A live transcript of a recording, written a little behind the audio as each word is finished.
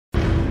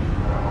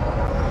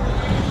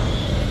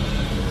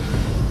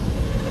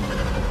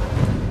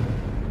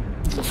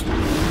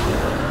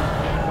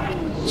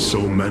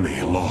So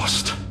many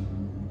lost.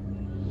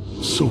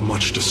 So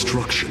much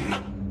destruction.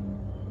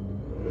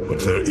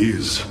 But there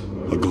is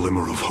a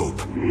glimmer of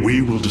hope.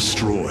 We will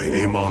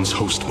destroy Amon's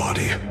host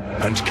body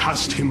and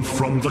cast him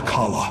from the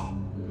Kala.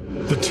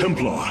 The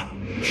Templar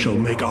shall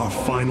make our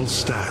final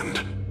stand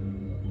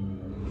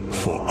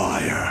for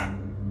Aiur.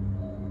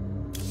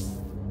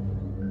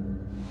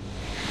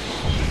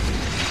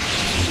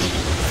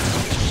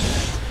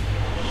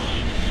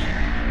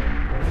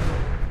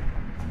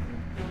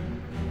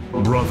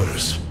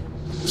 Brothers,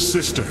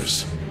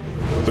 sisters,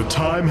 the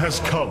time has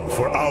come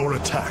for our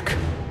attack.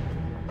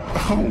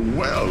 Oh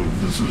well,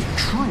 this is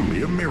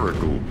truly a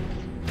miracle.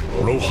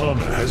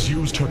 Rohana has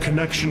used her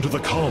connection to the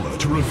Kala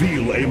to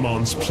reveal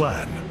Amon's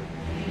plan.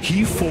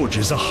 He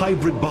forges a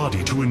hybrid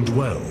body to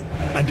indwell,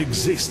 and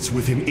exists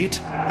within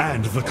it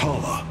and the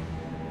Kala.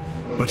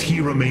 But he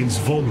remains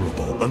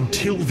vulnerable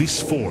until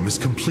this form is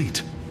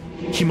complete.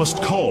 He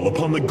must call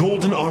upon the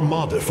Golden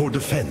Armada for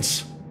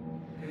defense.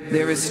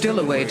 There is still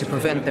a way to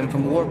prevent them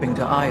from warping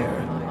to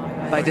Aiur,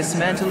 by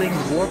dismantling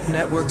the Warp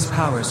Network's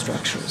power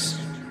structures.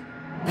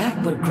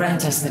 That would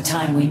grant us the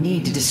time we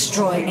need to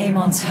destroy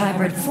Amon's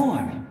hybrid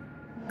form.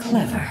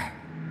 Clever.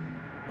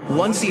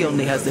 Once he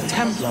only has the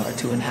Templar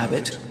to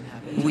inhabit,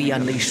 we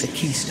unleash the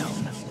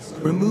Keystone,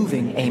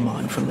 removing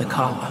Amon from the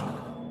Kala.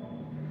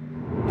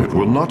 It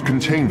will not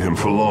contain him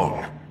for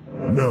long.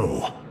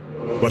 No,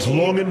 but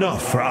long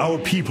enough for our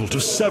people to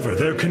sever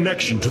their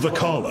connection to the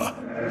Kala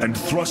and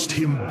thrust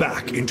him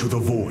back into the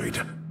void.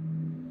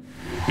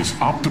 His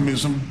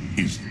optimism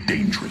is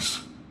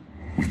dangerous.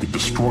 We could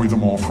destroy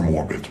them all from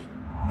orbit,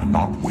 and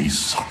not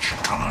waste such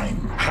time.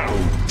 How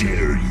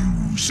dare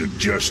you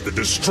suggest the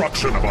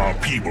destruction of our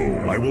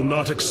people? I will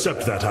not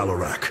accept that,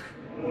 Alarak.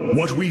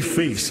 What we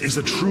face is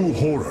a true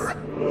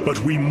horror, but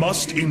we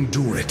must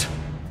endure it.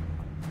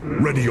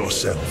 Ready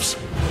yourselves.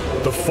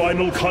 The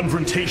final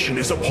confrontation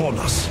is upon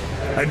us,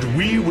 and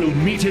we will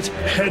meet it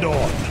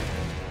head-on.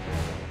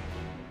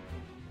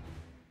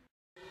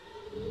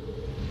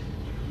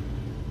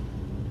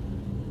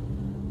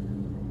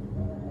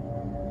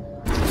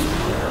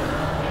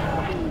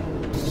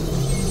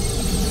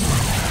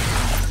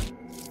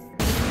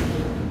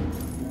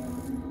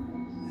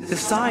 The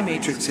Psi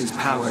Matrix's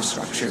power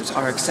structures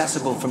are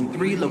accessible from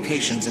 3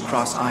 locations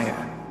across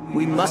Aiur.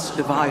 We must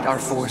divide our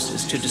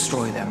forces to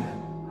destroy them.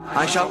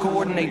 I shall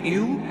coordinate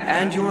you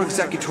and your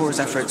Executor's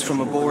efforts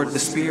from aboard the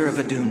Spear of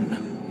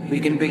Adun.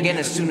 We can begin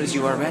as soon as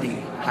you are ready,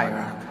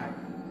 Hierarch.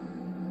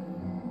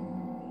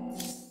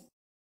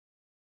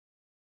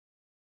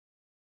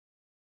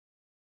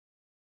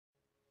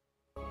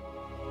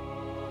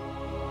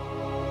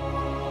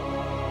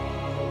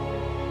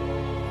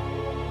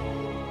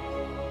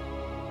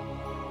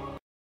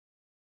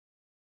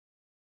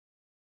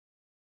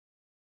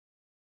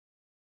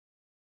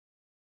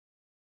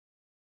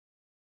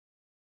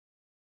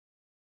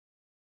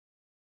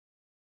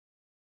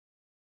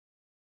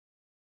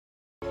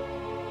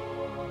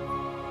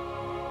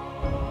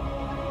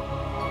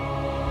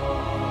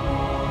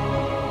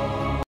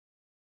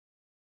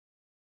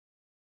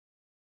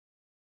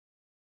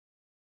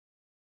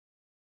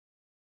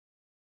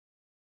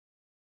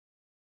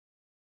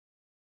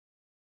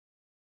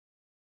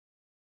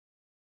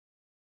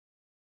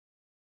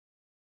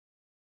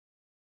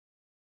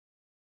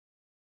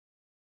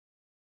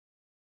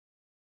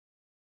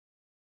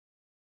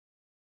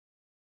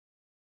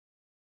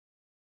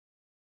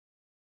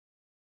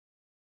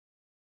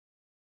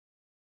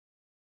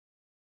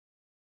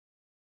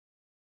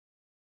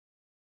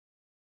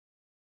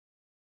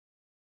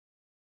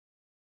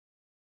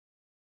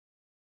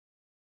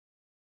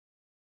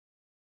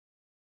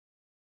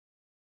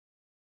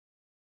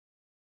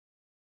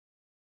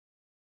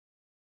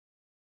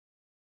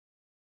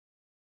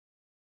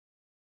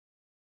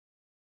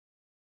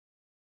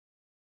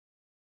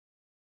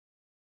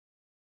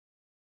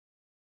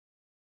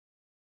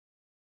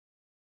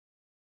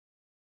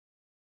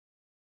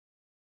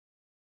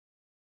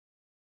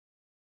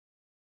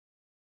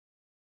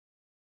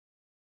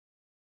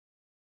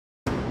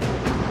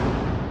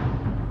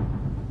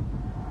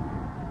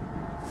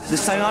 The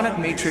psionic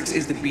matrix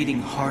is the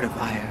beating heart of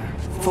Aiur,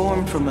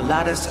 formed from a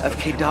lattice of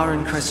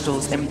Kadaran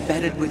crystals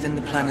embedded within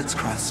the planet's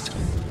crust.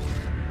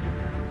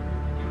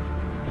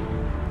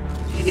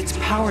 Its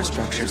power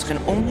structures can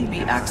only be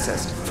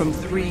accessed from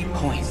 3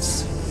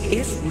 points.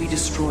 If we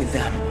destroy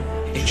them,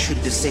 it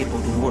should disable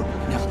the Warp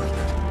Network.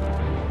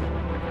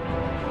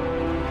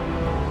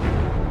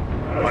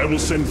 I will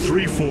send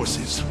 3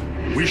 forces.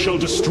 We shall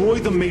destroy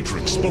the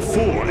Matrix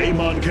before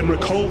Amon can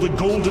recall the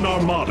Golden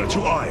Armada to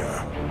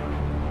Aiur.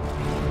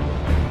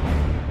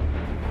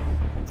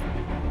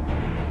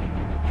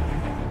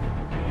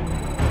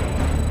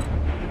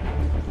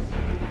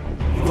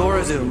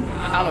 Vorazun,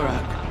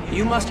 Alarak,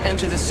 you must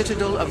enter the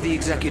Citadel of the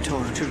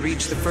Executor to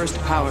reach the first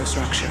power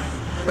structure.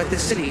 But the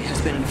city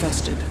has been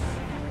infested.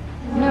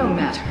 No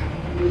matter.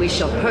 We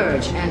shall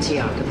purge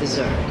Antioch of the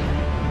Zerg.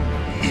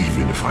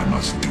 Even if I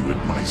must do it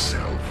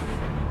myself.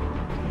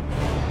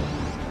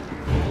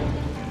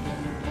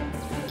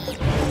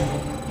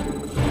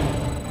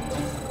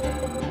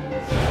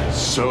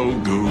 So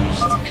goes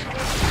the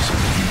so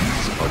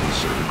these are the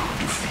Zerg who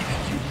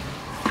defeated you.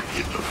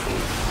 Pitiful.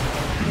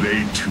 They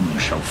too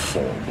shall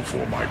fall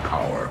before my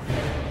power.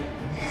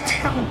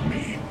 Tell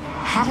me,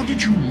 how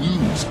did you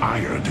lose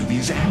Aiur to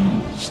these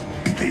animals?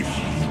 Did they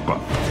leap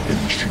up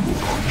and chew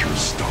upon your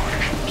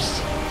starships?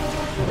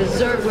 The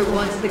Zerg were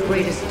once the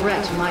greatest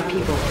threat my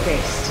people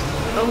faced.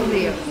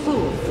 Only a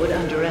fool would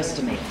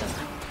underestimate them.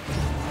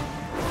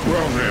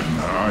 Well then,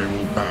 I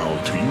will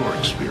bow to your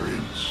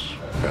experience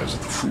as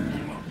the fool.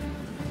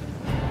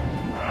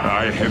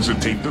 I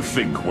hesitate to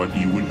think what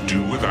you would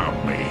do without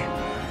me.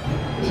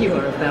 You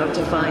are about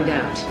to find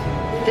out.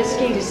 This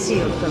gate is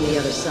sealed from the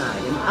other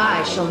side, and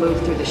I shall move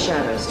through the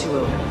shadows to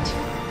open it.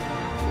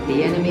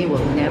 The enemy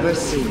will never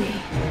see me.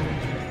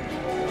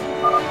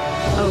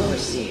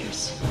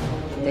 Overseers.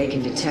 They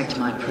can detect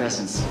my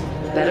presence.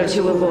 Better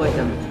to avoid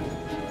them.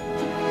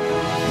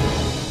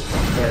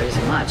 There is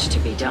much to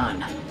be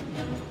done.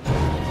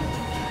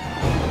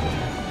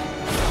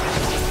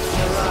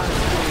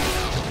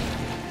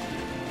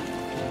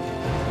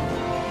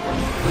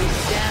 We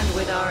stand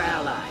with our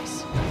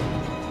allies.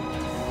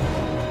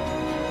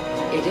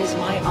 It is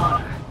my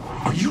honor.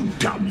 Are you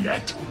done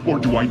yet? Or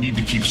do I need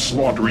to keep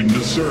slaughtering the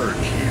Zerg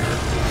here?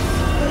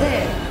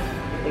 There.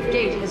 The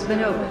gate has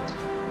been opened.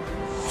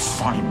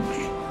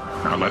 Finally.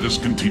 Now let us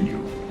continue.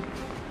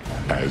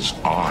 As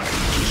I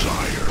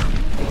desire.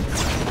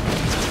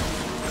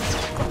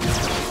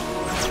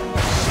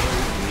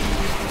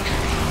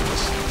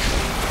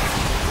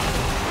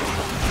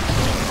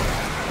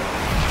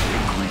 I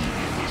agree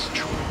with this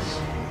choice.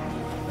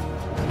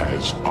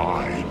 As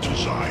I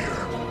desire.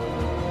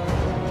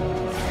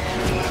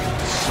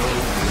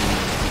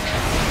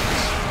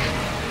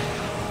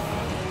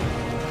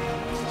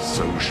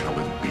 So shall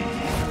it be.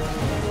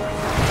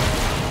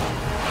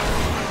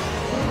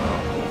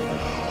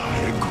 I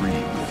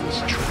agree with this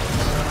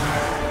choice.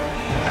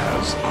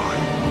 As I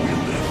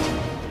will it.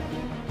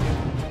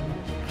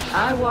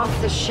 I walk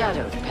the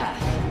shadowed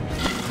path.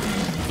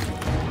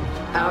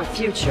 Our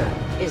future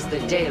is the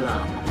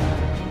Daylom.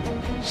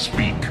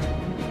 Speak.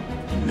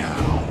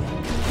 Now.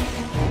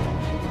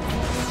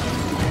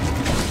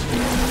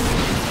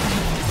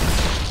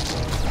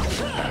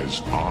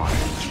 As I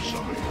desire.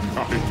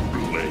 My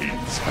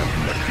blades have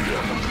met the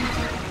enemy.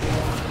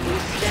 We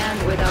stand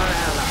with our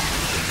allies.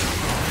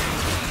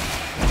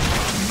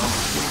 Not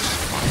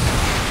waste my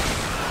time.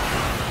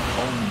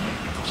 Only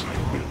because I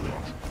will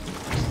it.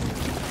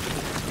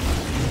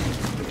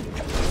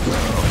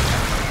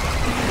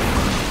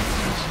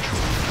 This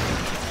choice.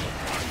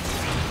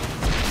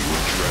 You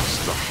address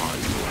the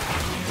Aiur.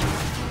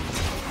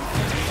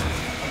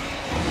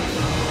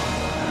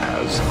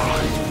 As I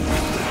will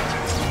it.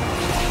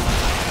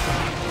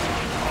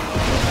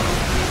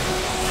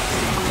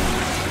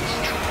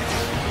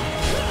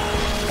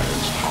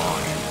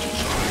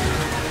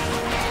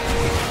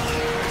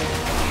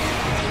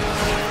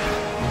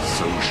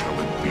 So shall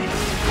it be. I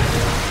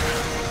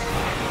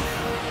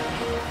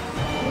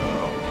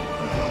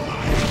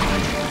agree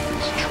with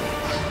this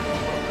choice.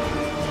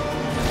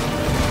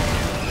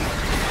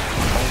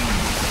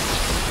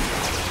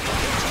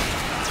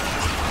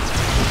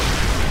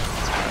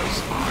 As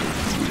I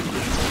will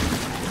it.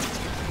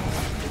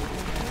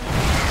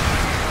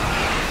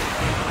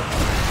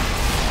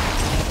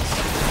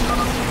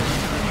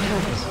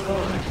 Path is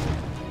forward.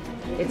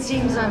 It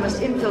seems I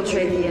must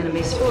infiltrate the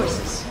enemy's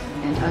forces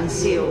and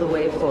unseal the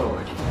way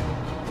forward.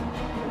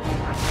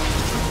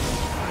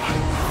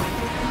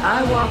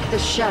 I walk the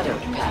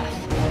shadowed path.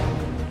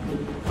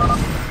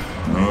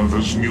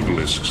 Those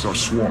mutalisks are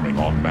swarming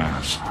en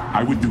masse.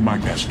 I would do my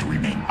best to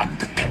remain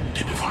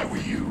undetected if I were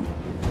you.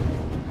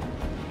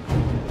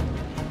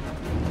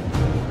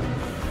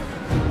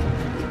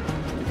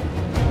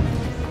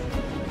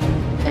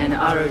 And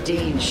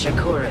Arodin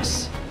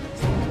Shakuris.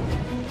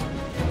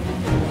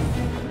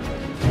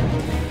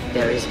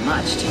 There is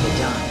much to be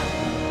done.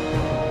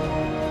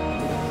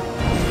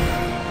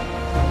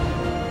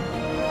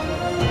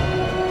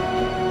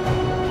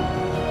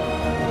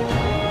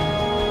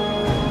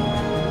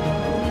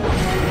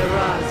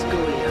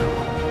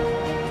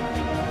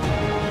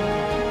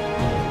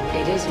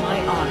 It is my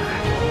honor.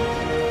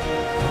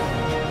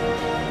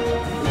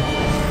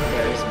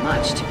 There is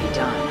much to be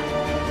done.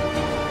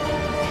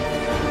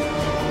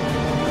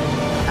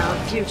 Our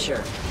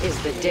future is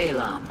the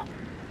Daylom.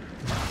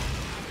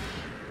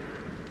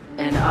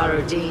 And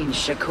Arodin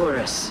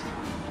Shakuris.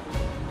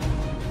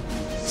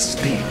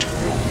 Stay to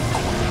your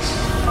course.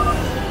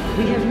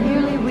 We have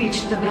nearly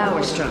reached the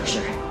power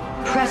structure.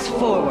 Press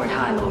forward,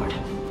 High Lord.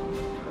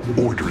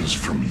 Orders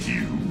from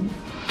you.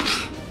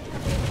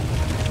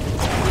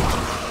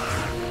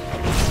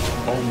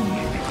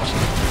 Only because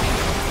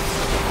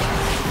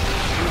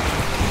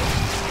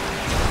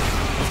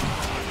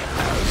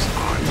as I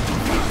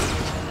will.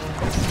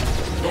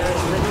 There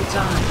is little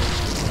time.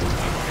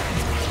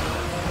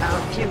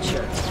 Our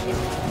future is...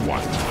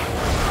 What?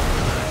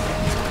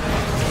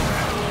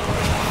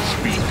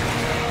 Speak.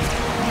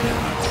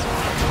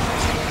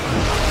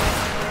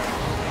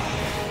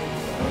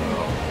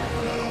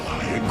 I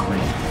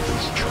agree with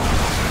this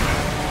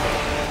choice.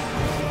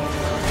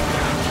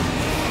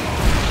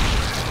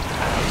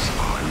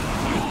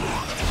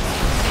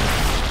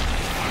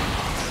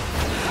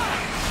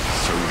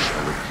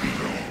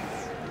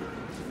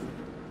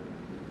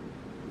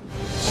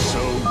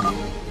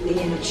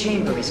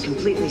 chamber is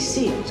completely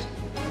sealed.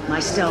 My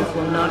stealth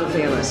will not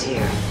avail us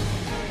here.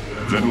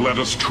 Then let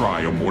us try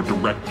a more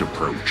direct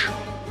approach.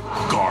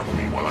 Guard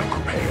me while I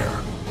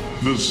prepare.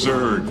 The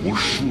Zerg will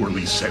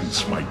surely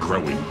sense my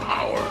growing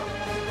power.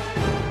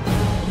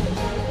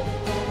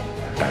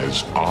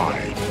 As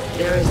I...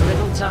 There is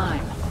little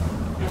time.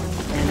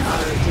 And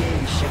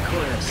Aradin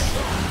Shakuras.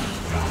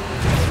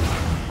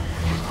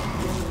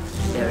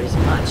 There is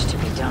much to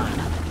be done.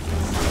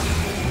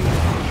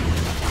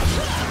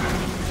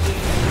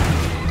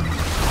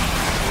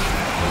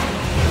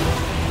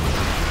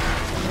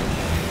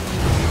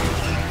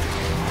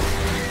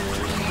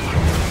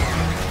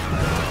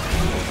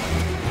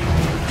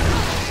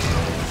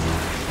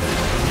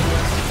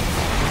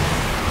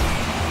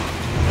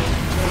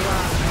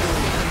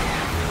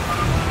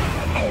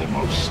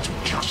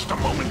 Just a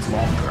moment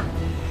longer.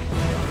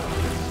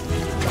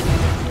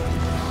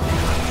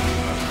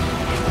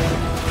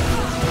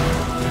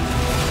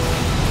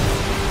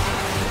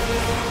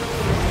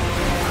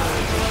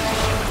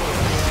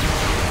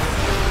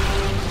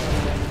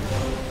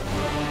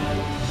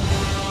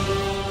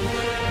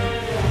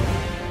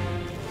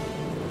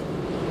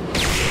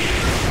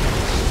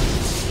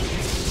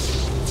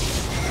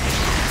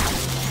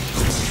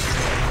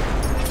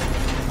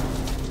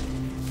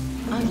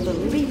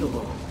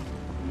 Unbelievable.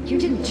 You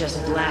didn't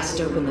just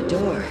blast open the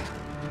door.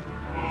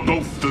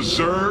 Both the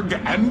Zerg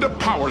and a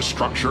power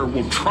structure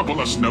will trouble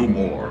us no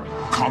more.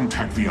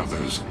 Contact the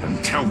others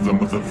and tell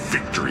them of the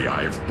victory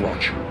I have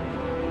brought you.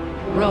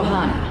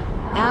 Rohana,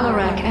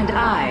 Alarak and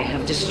I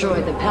have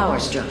destroyed the power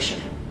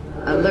structure.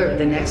 Alert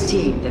the next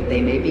team that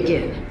they may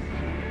begin.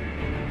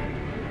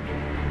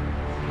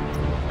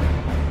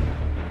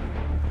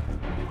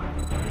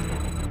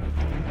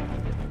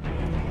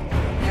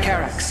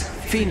 Carax,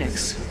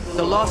 Phoenix,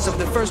 the loss of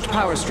the first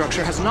power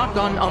structure has not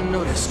gone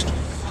unnoticed.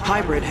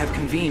 Hybrid have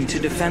convened to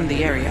defend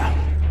the area.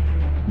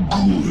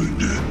 Good.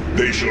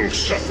 They shall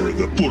suffer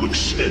the full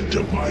extent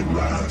of my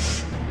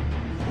wrath.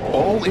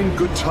 All in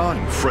good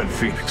time, friend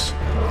Phoenix.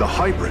 The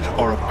Hybrid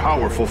are a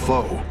powerful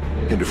foe,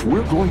 and if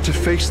we're going to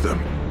face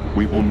them,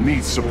 we will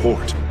need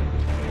support.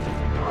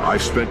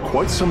 I've spent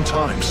quite some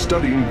time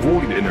studying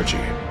void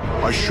energy.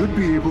 I should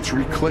be able to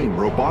reclaim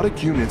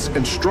robotic units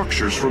and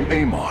structures from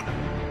Amon.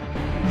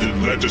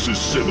 Then let us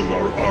assemble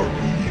our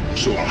army,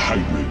 so a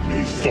Hybrid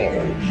may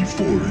fall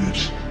before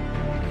it.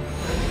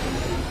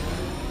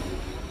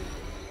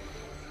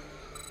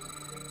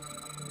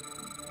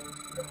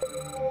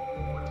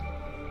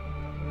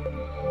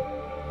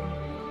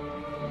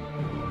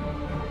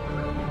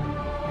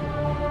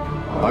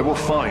 I will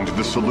find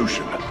the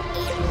solution. An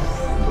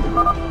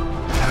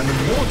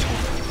immortal!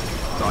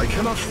 I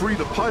cannot free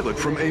the pilot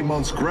from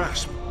Amon's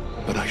grasp,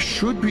 but I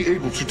should be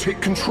able to take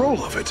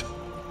control of it.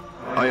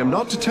 I am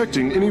not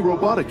detecting any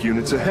robotic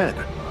units ahead.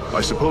 I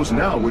suppose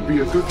now would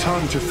be a good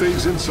time to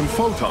phase in some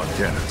photon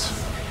cannons.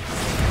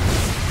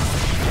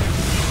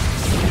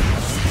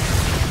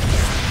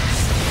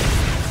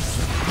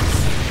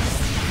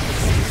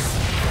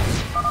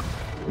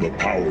 The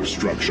power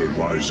structure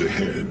lies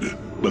ahead,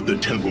 but the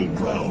temple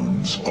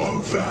grounds are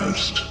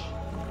vast.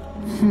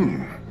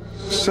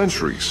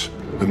 Sentries,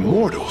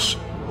 Immortals,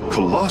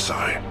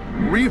 Colossi,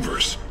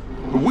 Reavers.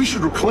 We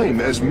should reclaim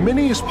as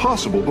many as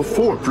possible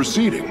before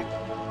proceeding.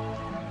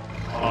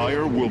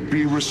 Aiur will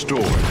be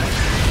restored. We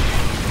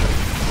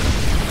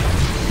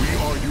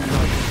are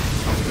united.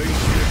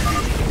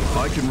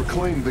 I can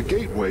reclaim the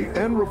gateway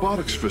and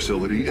robotics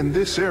facility in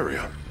this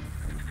area.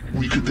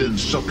 We could then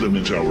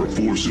supplement our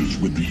forces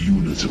with the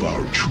units of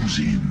our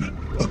choosing.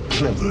 A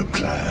clever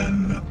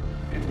plan.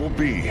 It will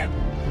be.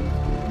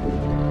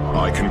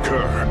 I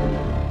concur.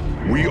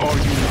 We are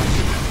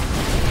united.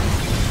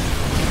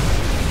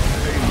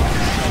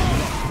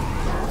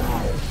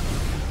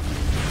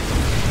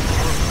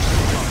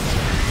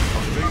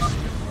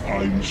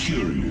 I'm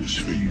curious,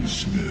 Phase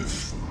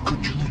Smith.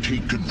 Could you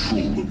take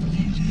control of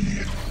me?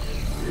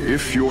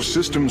 If your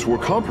systems were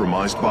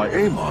compromised by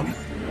Amon,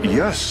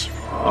 yes,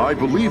 I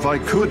believe I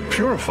could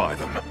purify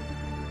them.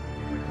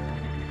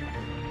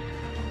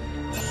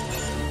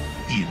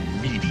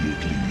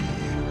 Immediately.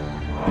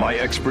 My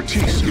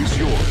expertise is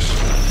yours.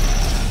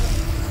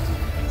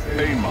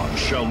 Amon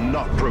shall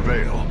not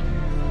prevail.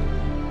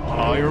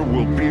 Aiur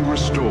will be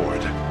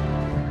restored.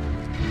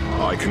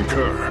 I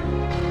concur.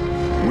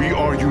 We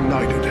are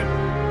united.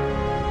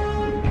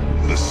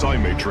 The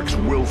Psy-Matrix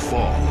will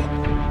fall.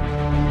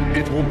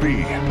 It will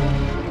be. Amon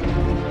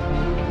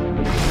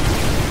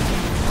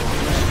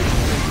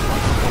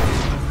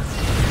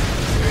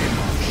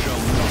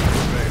shall not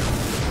prevail.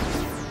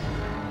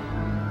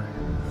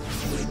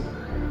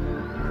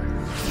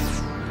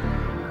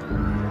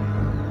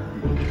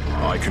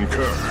 I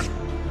concur.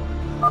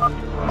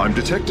 I'm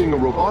detecting a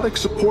robotic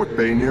support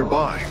bay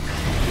nearby.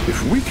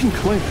 If we can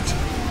claim it,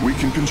 we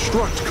can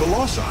construct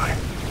Colossi.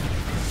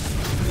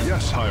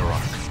 Yes,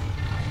 Hierarch.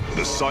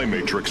 The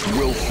Psy-Matrix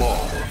will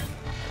fall.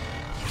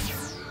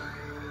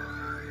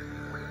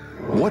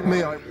 What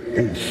may I...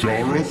 O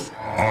Sheriff,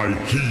 I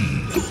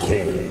heed the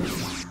call.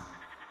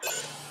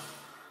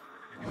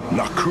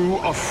 Naku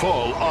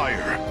Afal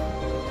Aiur.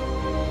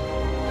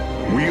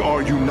 We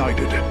are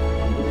united.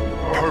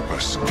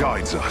 Purpose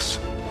guides us.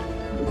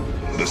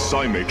 The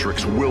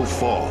Psy-Matrix will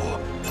fall.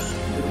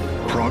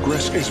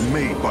 Progress is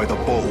made by the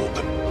bold.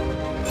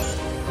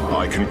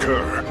 I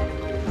concur.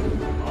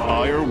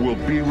 Aiur will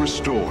be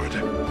restored.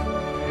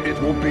 It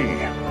will be.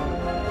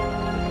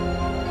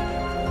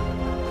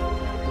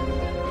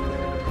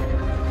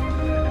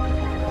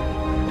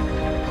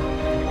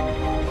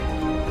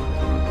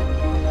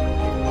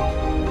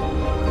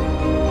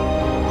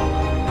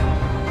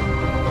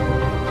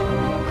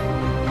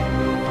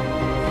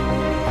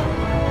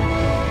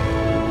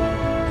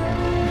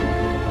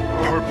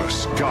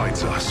 Purpose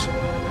guides us.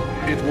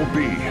 It will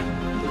be.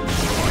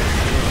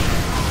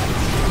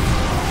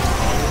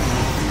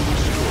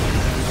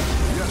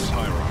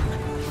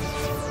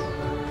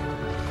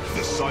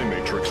 The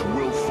Psy-Matrix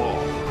will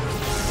fall.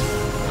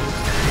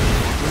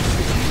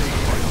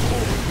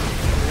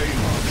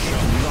 Aiur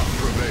shall not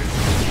prevail.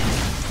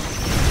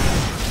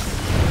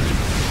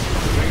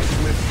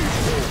 Facemith is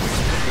always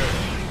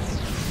prepared.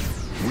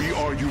 We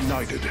are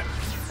united.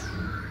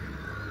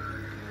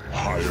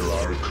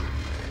 Hierarch,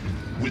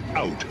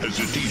 without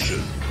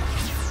hesitation.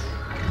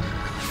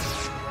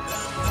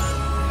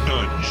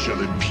 None shall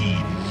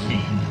impede me.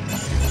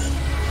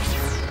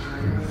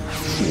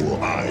 For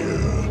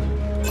Aiur.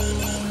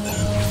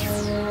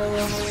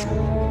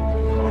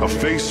 A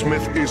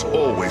Facemith is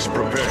always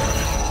prepared.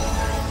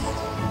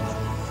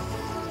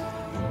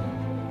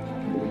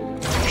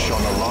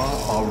 Shanala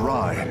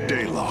Arai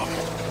Dela.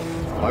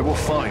 I will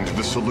find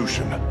the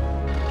solution.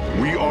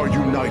 We are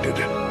united.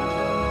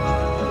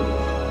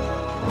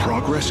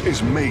 Progress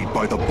is made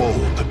by the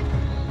bold.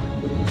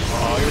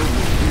 Aiur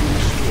will be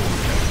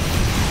restored.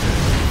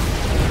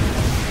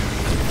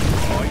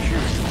 I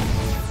hear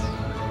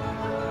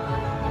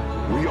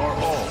you. We are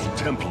all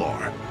Templar.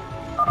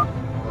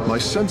 My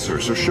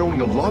sensors are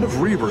showing a lot of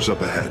Reavers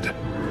up ahead.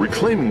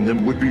 Reclaiming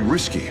them would be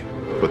risky,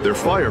 but their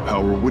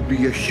firepower would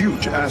be a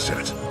huge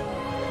asset.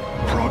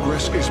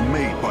 Progress is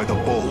made by the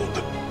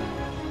bold.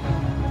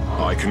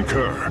 I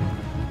concur.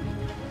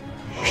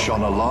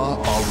 Shanala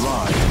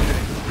Arai.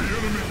 The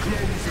enemy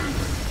closes!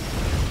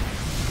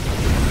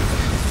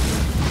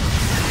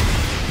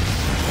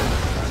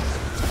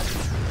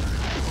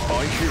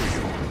 I hear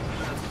you.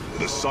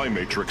 The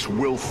Psy-Matrix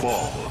will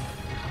fall.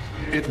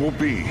 It will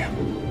be.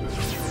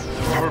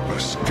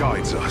 Purpose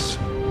guides us.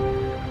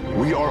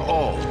 We are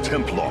all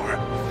Templar.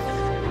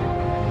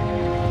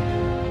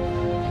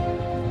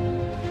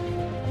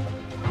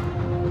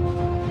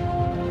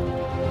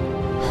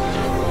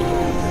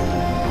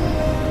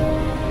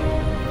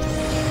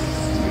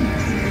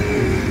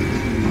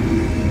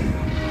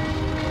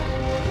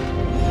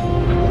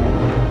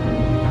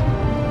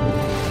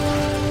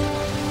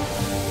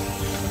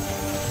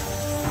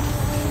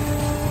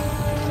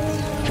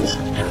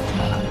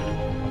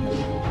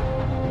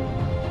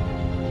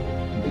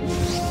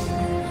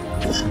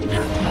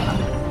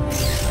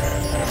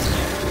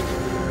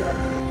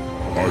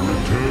 I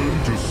return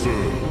to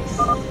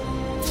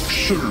serve.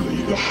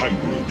 Surely the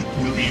hybrid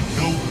will be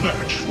no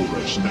match for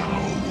us now.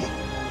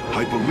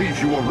 I believe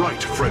you are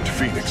right, friend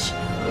Phoenix.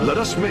 Let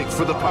us make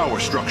for the power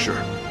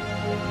structure.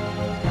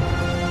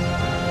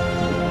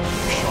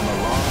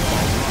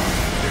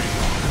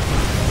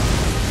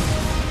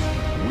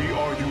 We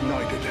are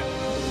united.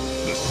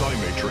 The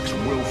Psy-Matrix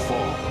will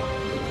fall.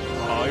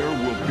 Aiur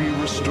will be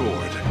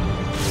restored.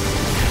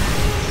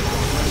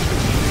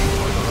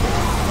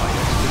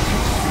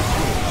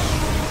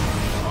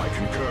 I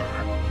concur.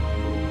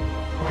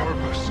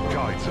 Purpose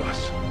guides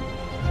us.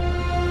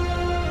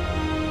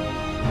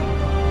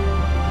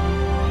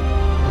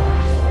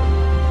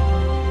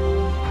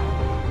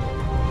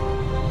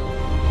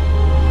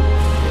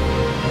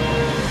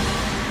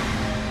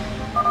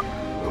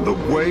 The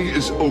way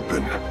is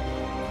open.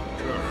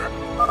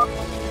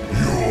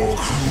 Your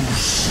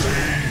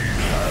crusade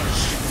has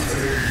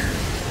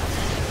failed.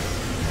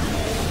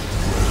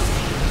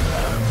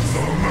 And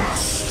the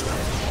Master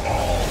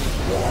are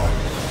one.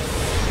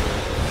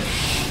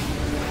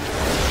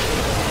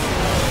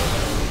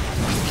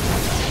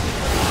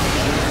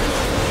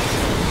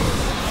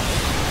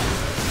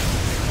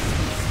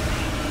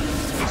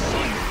 The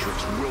Psy-Matrix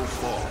will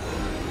fall.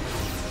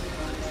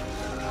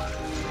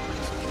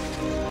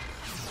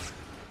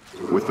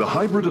 With the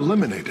hybrid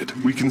eliminated,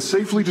 we can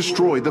safely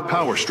destroy the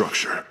power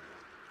structure.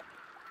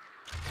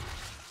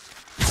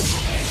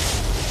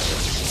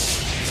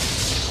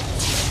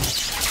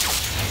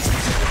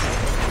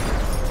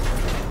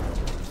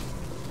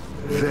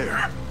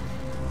 There.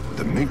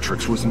 The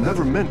Matrix was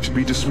never meant to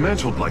be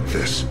dismantled like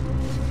this.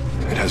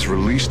 It has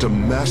released a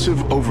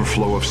massive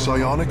overflow of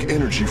psionic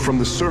energy from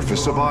the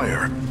surface of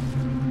Aiur.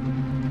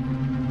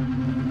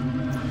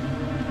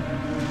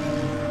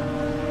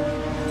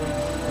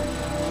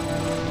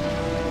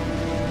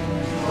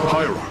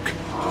 Hierarch,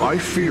 I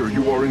fear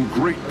you are in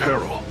great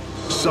peril.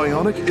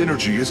 Psionic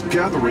energy is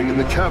gathering in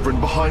the cavern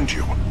behind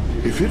you.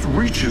 If it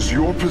reaches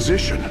your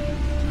position...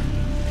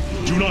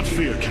 Do not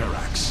fear,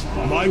 Carax.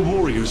 My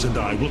warriors and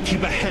I will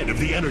keep ahead of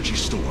the energy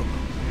storm.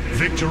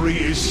 Victory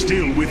is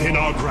still within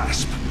our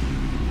grasp.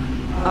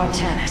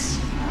 Artanis,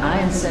 I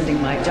am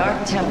sending my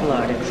Dark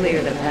Templar to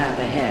clear the path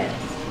ahead.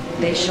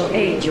 They shall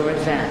aid your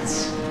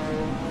advance.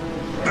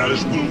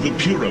 As will the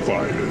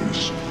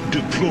Purifiers,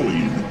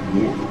 deploying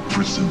warp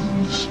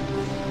prisons.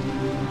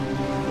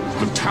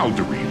 The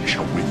Tal'Darim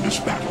shall win this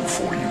battle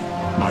for you.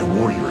 My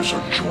warriors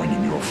are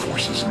joining your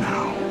forces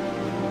now.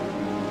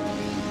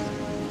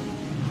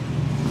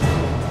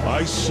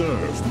 I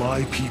serve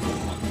my people.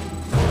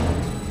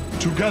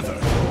 Together,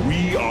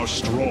 we are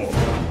strong.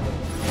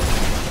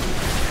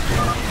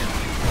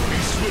 Be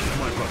swift,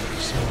 my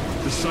brothers.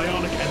 The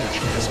psionic energy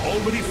has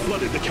already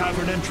flooded the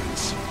cavern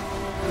entrance.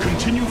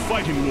 Continue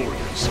fighting,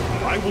 warriors.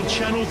 I will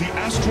channel the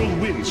astral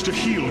winds to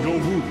heal your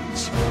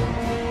wounds.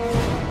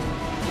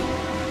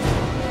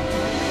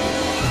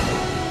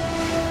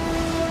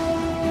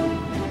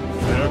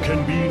 There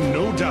can be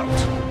no doubt.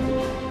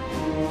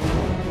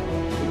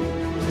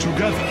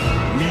 Together,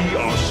 we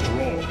are strong.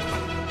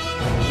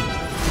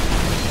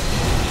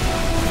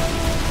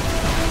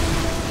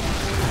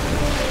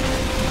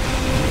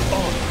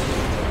 On,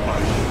 my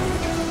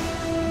lord.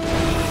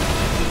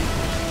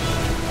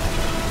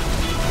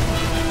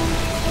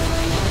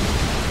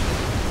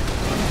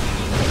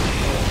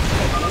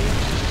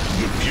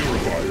 The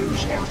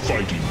Purifiers are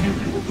fighting near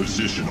your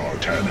position,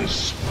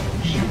 Artanis.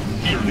 You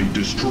nearly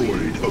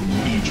destroyed a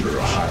major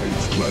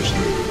hive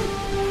cluster.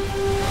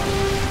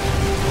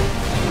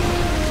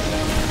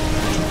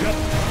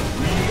 Together,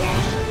 we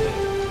are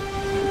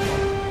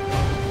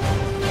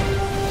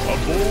a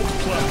bold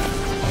plan.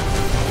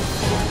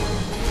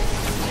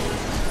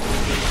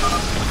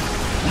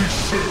 We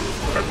serve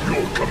at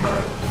your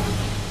command.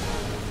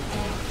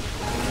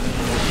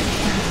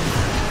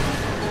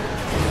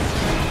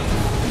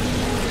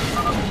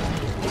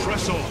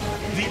 Press on.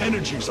 The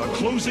energies are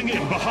closing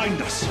in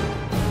behind us.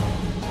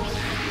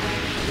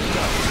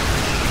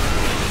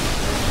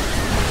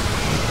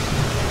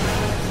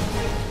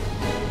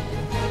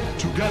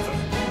 Together,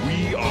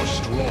 we are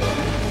strong.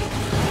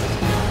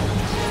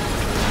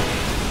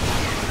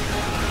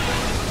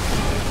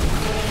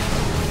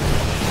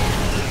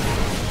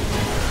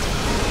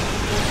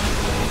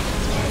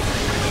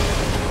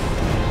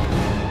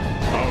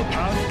 Our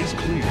path is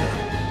clear.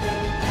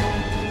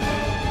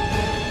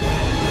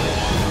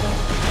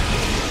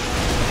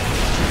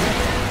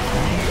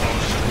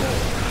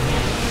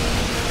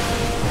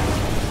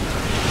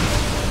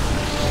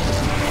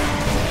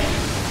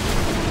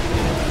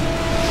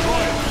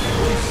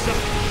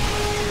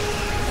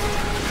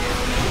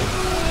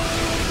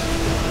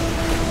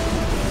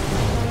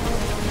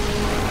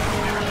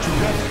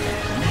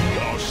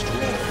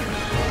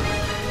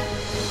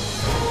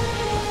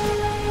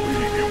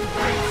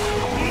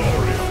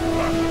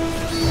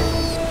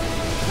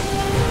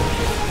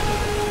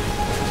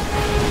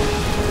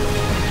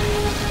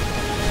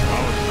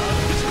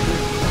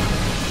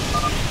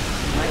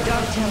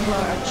 Templar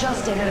are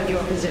just ahead of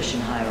your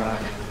position,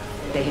 Hierarch.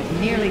 They have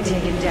nearly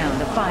taken down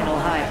the final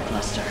hive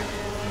cluster.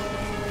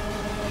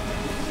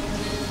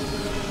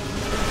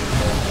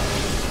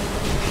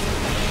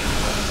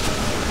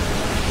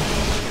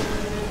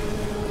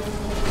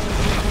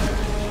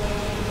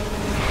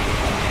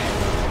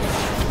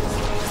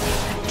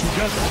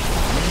 Together,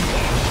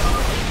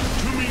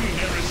 to me,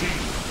 heresy.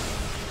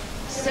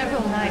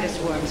 Several Nidus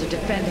worms are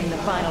defending the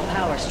final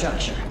power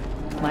structure.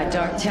 My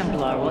Dark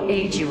Templar will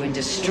aid you in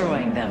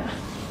destroying them.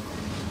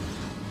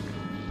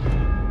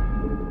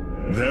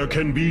 There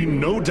can be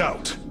no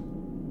doubt.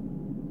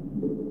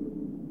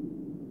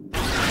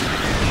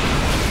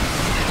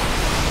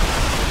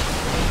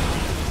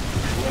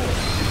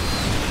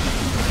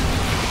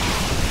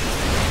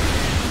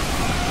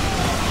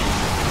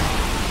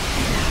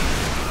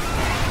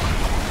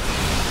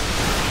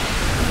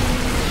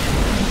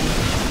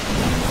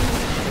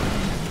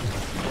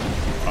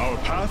 Our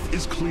path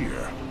is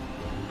clear.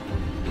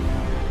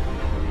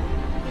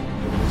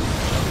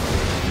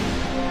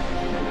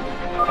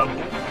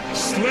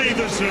 Slay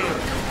the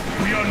Zerg!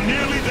 We are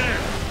nearly there!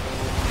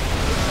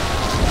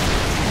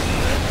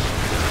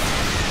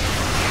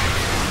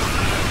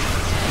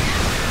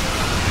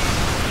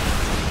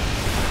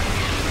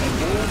 A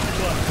bold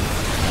plan.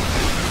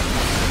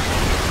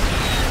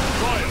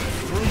 Triumph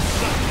through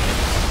sight.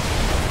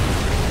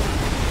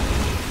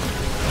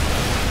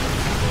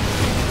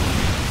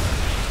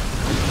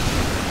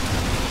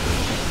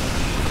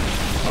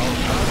 Our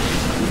path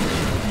is clear.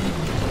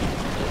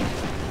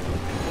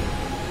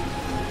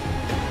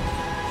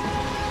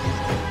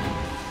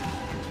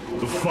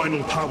 The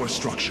final power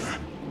structure.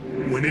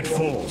 When it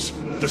falls,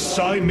 the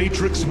Psi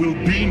Matrix will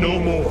be no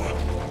more.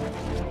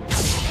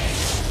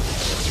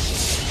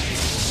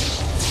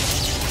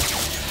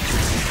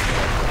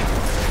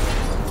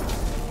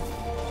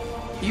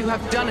 You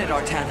have done it,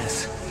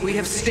 Artanis. We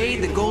have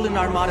stayed the Golden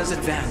Armada's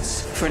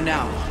advance, for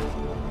now.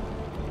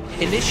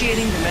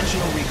 Initiating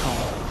dimensional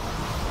recall.